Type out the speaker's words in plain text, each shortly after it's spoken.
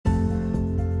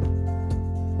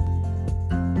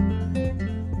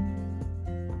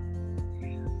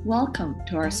Welcome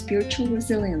to our Spiritual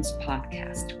Resilience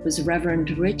podcast with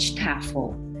Reverend Rich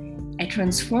Taffel, a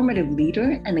transformative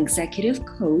leader and executive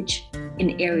coach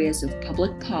in areas of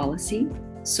public policy,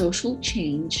 social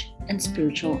change, and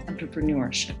spiritual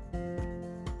entrepreneurship.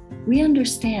 We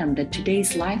understand that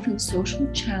today's life and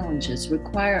social challenges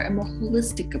require a more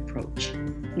holistic approach,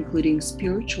 including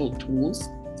spiritual tools,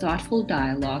 thoughtful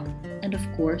dialogue, and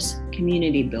of course,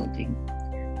 community building.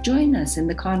 Join us in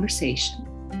the conversation.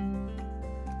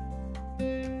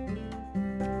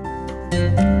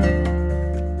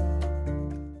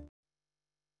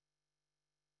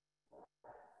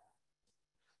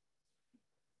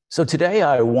 So today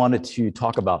I wanted to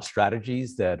talk about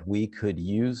strategies that we could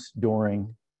use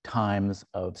during times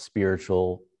of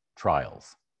spiritual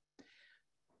trials.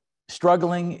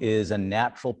 Struggling is a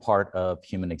natural part of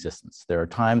human existence. There are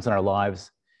times in our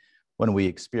lives when we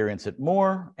experience it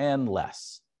more and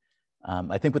less.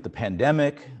 I think with the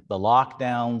pandemic, the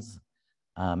lockdowns,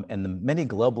 and the many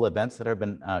global events that have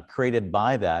been created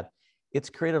by that, it's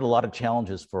created a lot of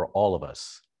challenges for all of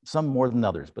us, some more than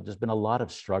others, but there's been a lot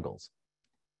of struggles.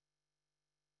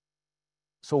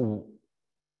 So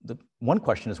the one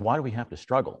question is, why do we have to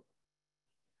struggle?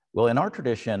 Well, in our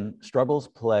tradition, struggles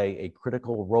play a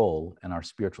critical role in our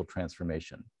spiritual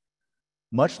transformation.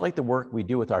 Much like the work we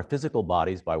do with our physical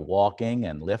bodies by walking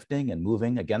and lifting and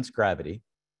moving against gravity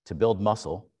to build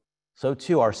muscle, so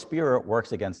too our spirit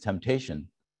works against temptation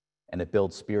and it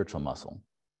builds spiritual muscle.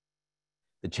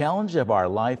 The challenge of our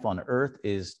life on earth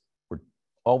is we're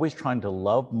always trying to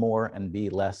love more and be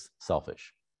less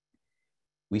selfish.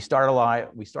 We start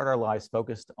our lives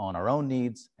focused on our own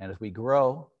needs, and as we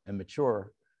grow and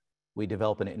mature, we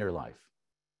develop an inner life.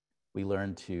 We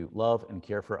learn to love and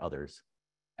care for others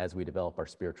as we develop our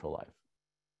spiritual life.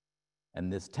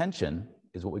 And this tension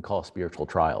is what we call spiritual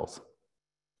trials.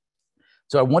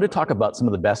 So I want to talk about some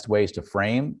of the best ways to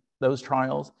frame those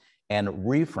trials and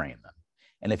reframe them.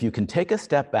 And if you can take a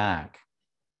step back,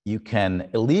 you can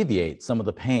alleviate some of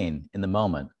the pain in the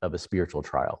moment of a spiritual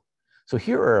trial. So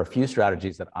here are a few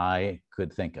strategies that I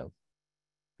could think of,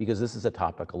 because this is a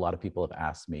topic a lot of people have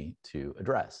asked me to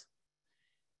address.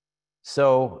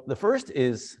 So the first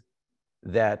is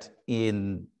that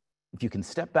if you can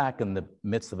step back in the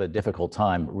midst of a difficult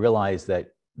time, realize that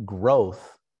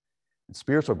growth,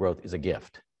 spiritual growth, is a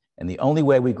gift. And the only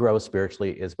way we grow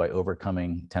spiritually is by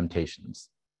overcoming temptations.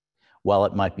 While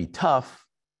it might be tough,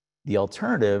 the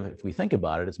alternative, if we think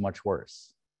about it, is much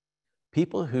worse.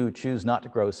 People who choose not to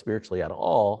grow spiritually at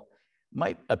all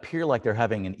might appear like they're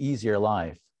having an easier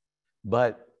life,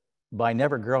 but by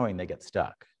never growing, they get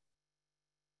stuck.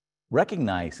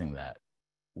 Recognizing that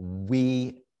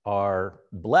we are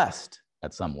blessed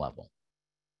at some level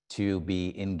to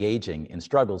be engaging in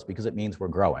struggles because it means we're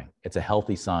growing. It's a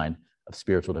healthy sign of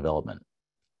spiritual development.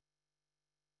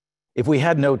 If we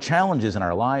had no challenges in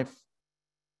our life,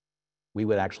 we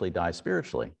would actually die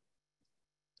spiritually.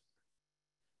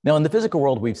 Now, in the physical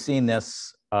world, we've seen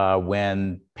this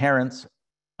when parents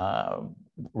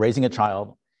raising a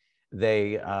child,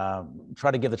 they try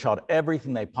to give the child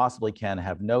everything they possibly can,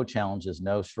 have no challenges,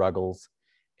 no struggles,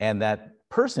 and that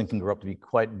person can grow up to be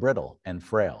quite brittle and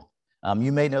frail.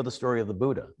 You may know the story of the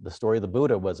Buddha. The story of the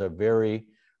Buddha was a very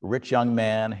rich young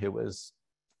man who his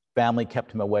family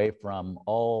kept him away from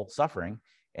all suffering,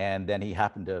 and then he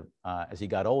happened to, as he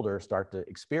got older, start to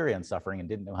experience suffering and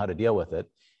didn't know how to deal with it.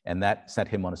 And that set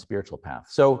him on a spiritual path.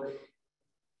 So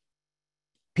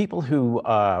people who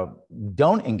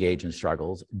don't engage in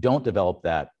struggles don't develop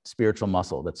that spiritual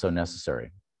muscle that's so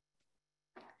necessary.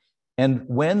 And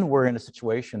when we're in a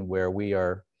situation where we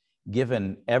are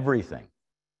given everything,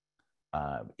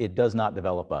 it does not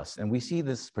develop us. And we see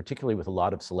this particularly with a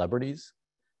lot of celebrities.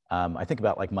 I think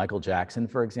about like Michael Jackson,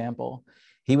 for example.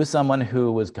 He was someone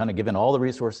who was kind of given all the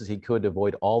resources he could to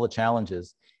avoid all the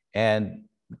challenges and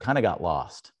kind of got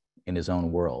lost in his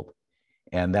own world.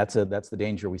 And that's the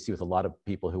danger we see with a lot of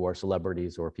people who are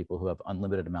celebrities or people who have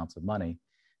unlimited amounts of money.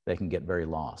 They can get very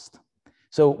lost.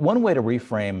 So one way to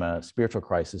reframe a spiritual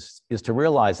crisis is to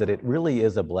realize that it really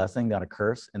is a blessing, not a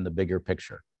curse, in the bigger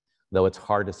picture, though it's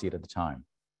hard to see it at the time.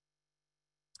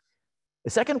 The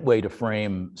second way to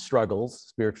frame struggles,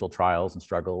 spiritual trials and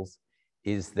struggles,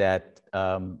 is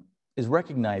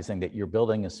recognizing that you're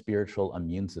building a spiritual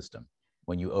immune system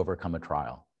when you overcome a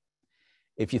trial.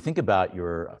 If you think about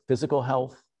your physical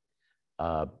health,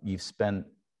 you've spent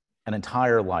an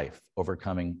entire life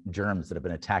overcoming germs that have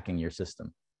been attacking your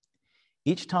system.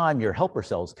 Each time your helper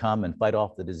cells come and fight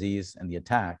off the disease and the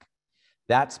attack,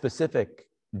 that specific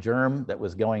germ that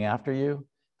was going after you,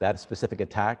 that specific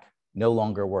attack, no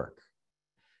longer work.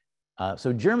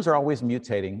 So germs are always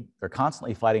mutating. They're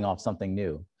constantly fighting off something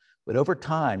new. But over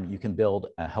time, you can build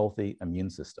a healthy immune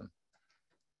system.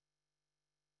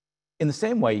 In the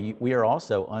same way, we are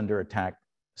also under attack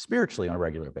spiritually on a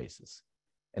regular basis.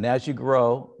 And as you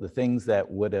grow, the things that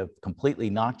would have completely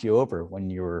knocked you over when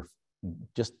you were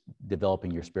just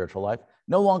developing your spiritual life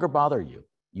no longer bother you.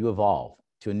 You evolve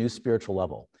to a new spiritual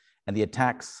level. And the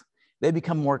attacks, they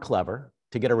become more clever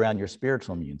to get around your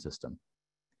spiritual immune system.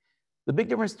 The big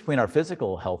difference between our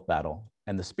physical health battle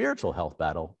and the spiritual health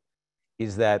battle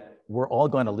is that we're all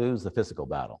going to lose the physical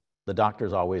battle. The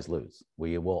doctors always lose.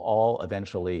 We will all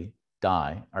eventually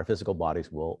die. Our physical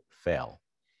bodies will fail.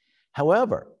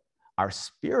 However, our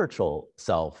spiritual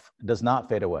self does not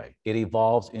fade away. It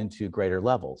evolves into greater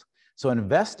levels. So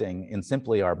investing in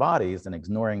simply our bodies and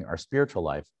ignoring our spiritual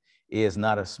life is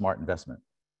not a smart investment.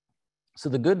 So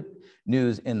the good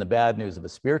news and the bad news of a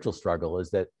spiritual struggle is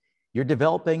that you're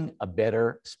developing a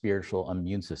better spiritual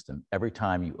immune system every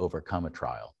time you overcome a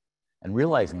trial. And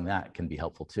realizing that can be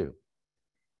helpful too.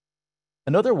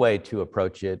 Another way to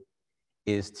approach it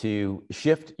is to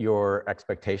shift your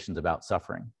expectations about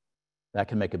suffering. That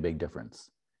can make a big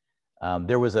difference.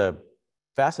 There was a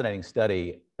fascinating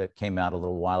study that came out a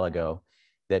little while ago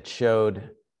that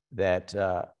showed that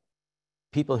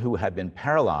people who had been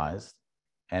paralyzed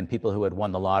and people who had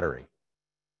won the lottery,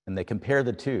 and they compared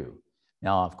the two.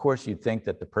 Now, of course, you'd think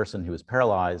that the person who was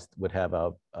paralyzed would have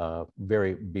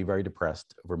be very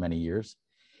depressed over many years.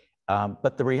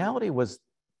 But the reality was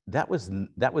that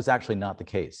was actually not the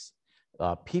case.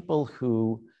 People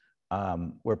who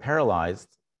were paralyzed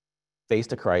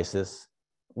faced a crisis,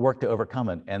 worked to overcome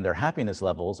it, and their happiness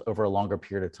levels over a longer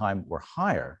period of time were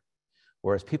higher.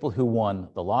 Whereas people who won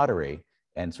the lottery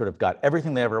and sort of got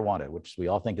everything they ever wanted, which we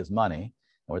all think is money,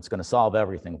 or it's going to solve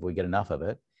everything if we get enough of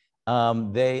it,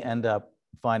 they end up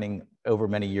finding over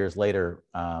many years later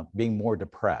being more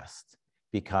depressed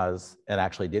because it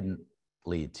actually didn't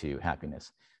lead to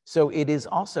happiness. So it is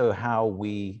also how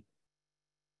we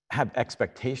have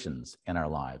expectations in our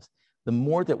lives. The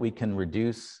more that we can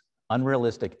reduce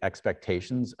unrealistic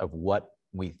expectations of what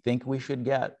we think we should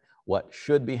get, what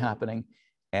should be happening,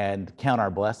 and count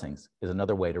our blessings is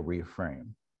another way to reframe.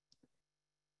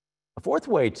 A fourth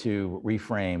way to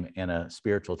reframe in a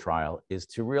spiritual trial is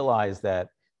to realize that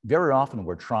very often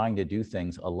we're trying to do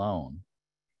things alone,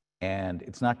 and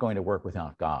it's not going to work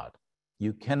without God.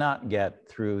 You cannot get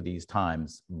through these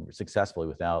times successfully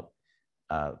without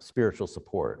spiritual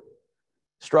support.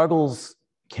 Struggles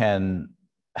can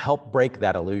help break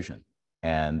that illusion,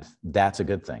 and that's a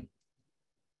good thing.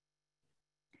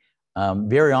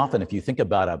 Very often, if you think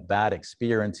about a bad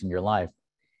experience in your life,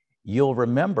 you'll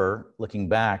remember looking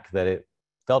back that it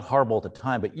felt horrible at the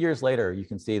time, but years later, you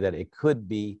can see that it could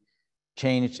be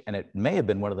changed, and it may have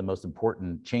been one of the most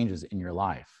important changes in your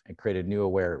life. It created new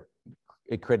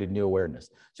awareness.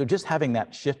 So just having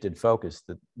that shifted focus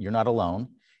that you're not alone,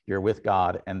 you're with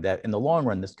God, and that in the long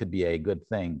run, this could be a good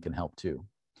thing can help too.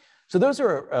 So those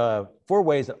are 4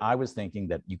 ways that I was thinking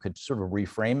that you could sort of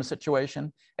reframe a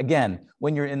situation. Again,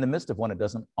 when you're in the midst of one, it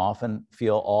doesn't often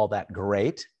feel all that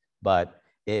great, but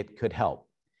it could help.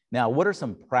 Now, what are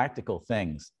some practical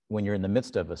things when you're in the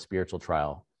midst of a spiritual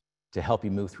trial to help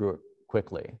you move through it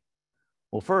quickly?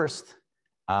 Well, first,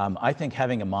 I think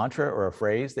having a mantra or a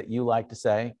phrase that you like to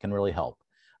say can really help.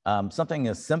 Something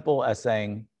as simple as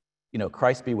saying,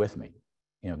 Christ be with me,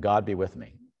 God be with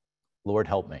me, Lord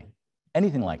help me.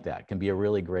 Anything like that can be a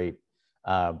really great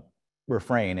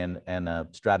refrain and a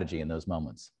strategy in those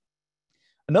moments.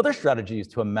 Another strategy is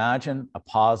to imagine a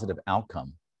positive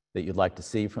outcome that you'd like to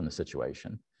see from the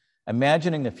situation.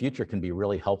 Imagining the future can be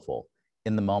really helpful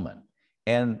in the moment.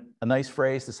 And a nice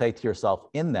phrase to say to yourself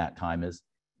in that time is,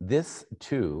 this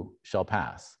too shall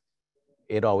pass.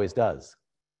 It always does.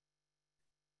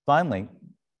 Finally,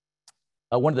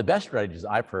 one of the best strategies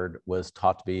I've heard was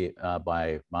taught to me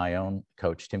by my own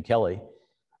coach, Tim Kelly,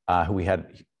 who we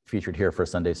had featured here for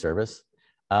Sunday service.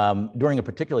 During a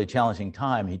particularly challenging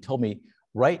time, he told me,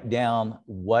 write down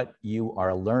what you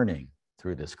are learning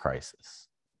through this crisis.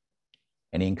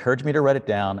 And he encouraged me to write it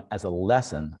down as a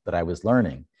lesson that I was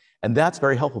learning. And that's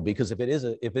very helpful, because if it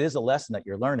is a lesson that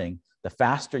you're learning, the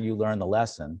faster you learn the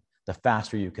lesson, the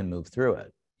faster you can move through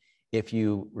it. If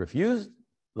you refuse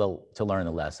to learn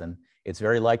the lesson, it's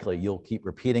very likely you'll keep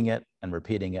repeating it and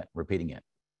repeating it, repeating it.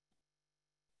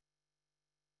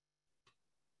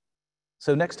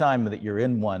 So next time that you're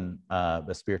in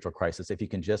a spiritual crisis, if you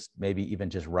can just maybe even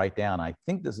just write down, I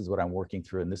think this is what I'm working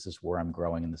through, and this is where I'm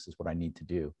growing, and this is what I need to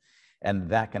do. And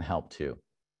that can help too.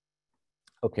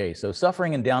 Okay, so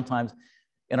suffering and downtimes,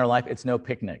 in our life, it's no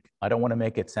picnic. I don't want to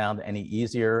make it sound any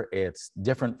easier. It's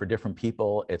different for different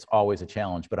people. It's always a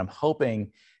challenge, but I'm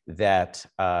hoping that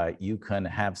you can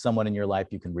have someone in your life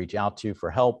you can reach out to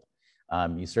for help.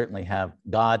 You certainly have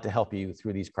God to help you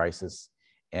through these crises,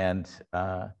 and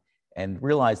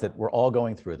realize that we're all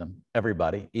going through them,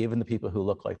 everybody, even the people who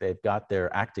look like they've got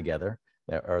their act together,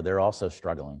 they're also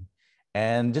struggling.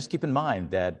 And just keep in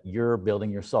mind that you're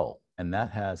building your soul, and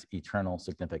that has eternal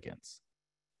significance.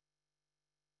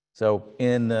 So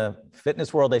in the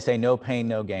fitness world, they say no pain,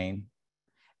 no gain.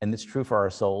 And it's true for our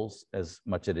souls as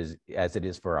much as it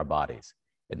is for our bodies.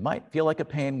 It might feel like a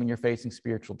pain when you're facing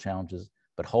spiritual challenges,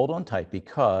 but hold on tight,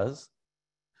 because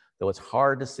though it's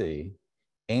hard to see,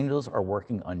 angels are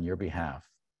working on your behalf,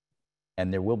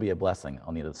 and there will be a blessing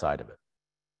on the other side of it.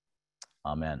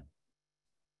 Amen.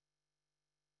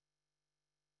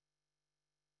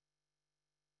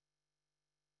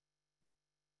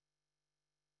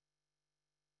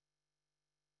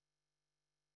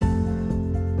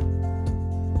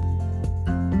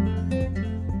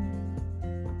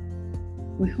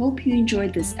 We hope you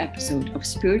enjoyed this episode of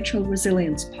Spiritual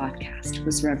Resilience Podcast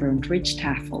with Reverend Rich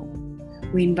Taffel.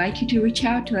 We invite you to reach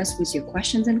out to us with your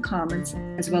questions and comments,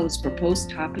 as well as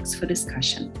proposed topics for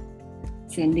discussion.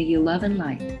 Sending you love and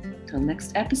light. Till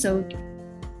next episode.